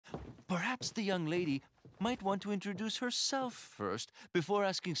Perhaps the young lady might want to introduce herself first before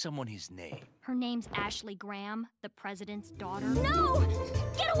asking someone his name. Her name's Ashley Graham, the president's daughter. No!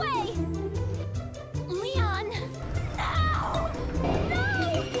 Get away! Leon! No!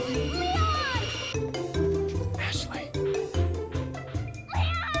 No! Leon! Ashley.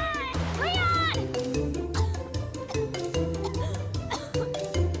 Leon! Leon!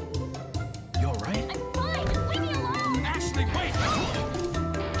 You all right? I'm fine! Leave me alone! Ashley, wait!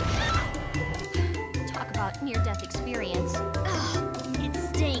 Talk about near-death experience. Ugh, it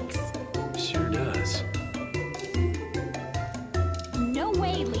stinks. Sure does. No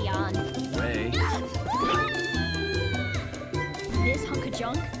way, Leon. Way? This hunk of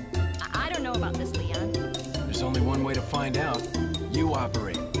junk? I don't know about this, Leon. There's only one way to find out. You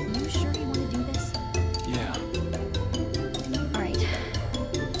operate. You sure you want to do this? Yeah. All right.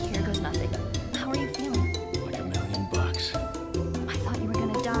 Here goes nothing. How are you feeling? Like $1,000,000. I thought you were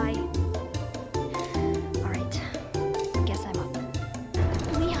gonna die. All right. Guess I'm up.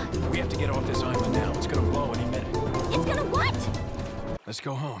 Leon! We have to get off this island now. It's gonna blow any minute. It's gonna what? Let's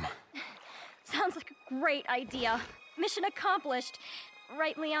go home. Sounds like a great idea. Mission accomplished.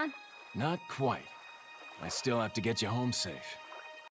 Right, Leon? Not quite. I still have to get you home safe.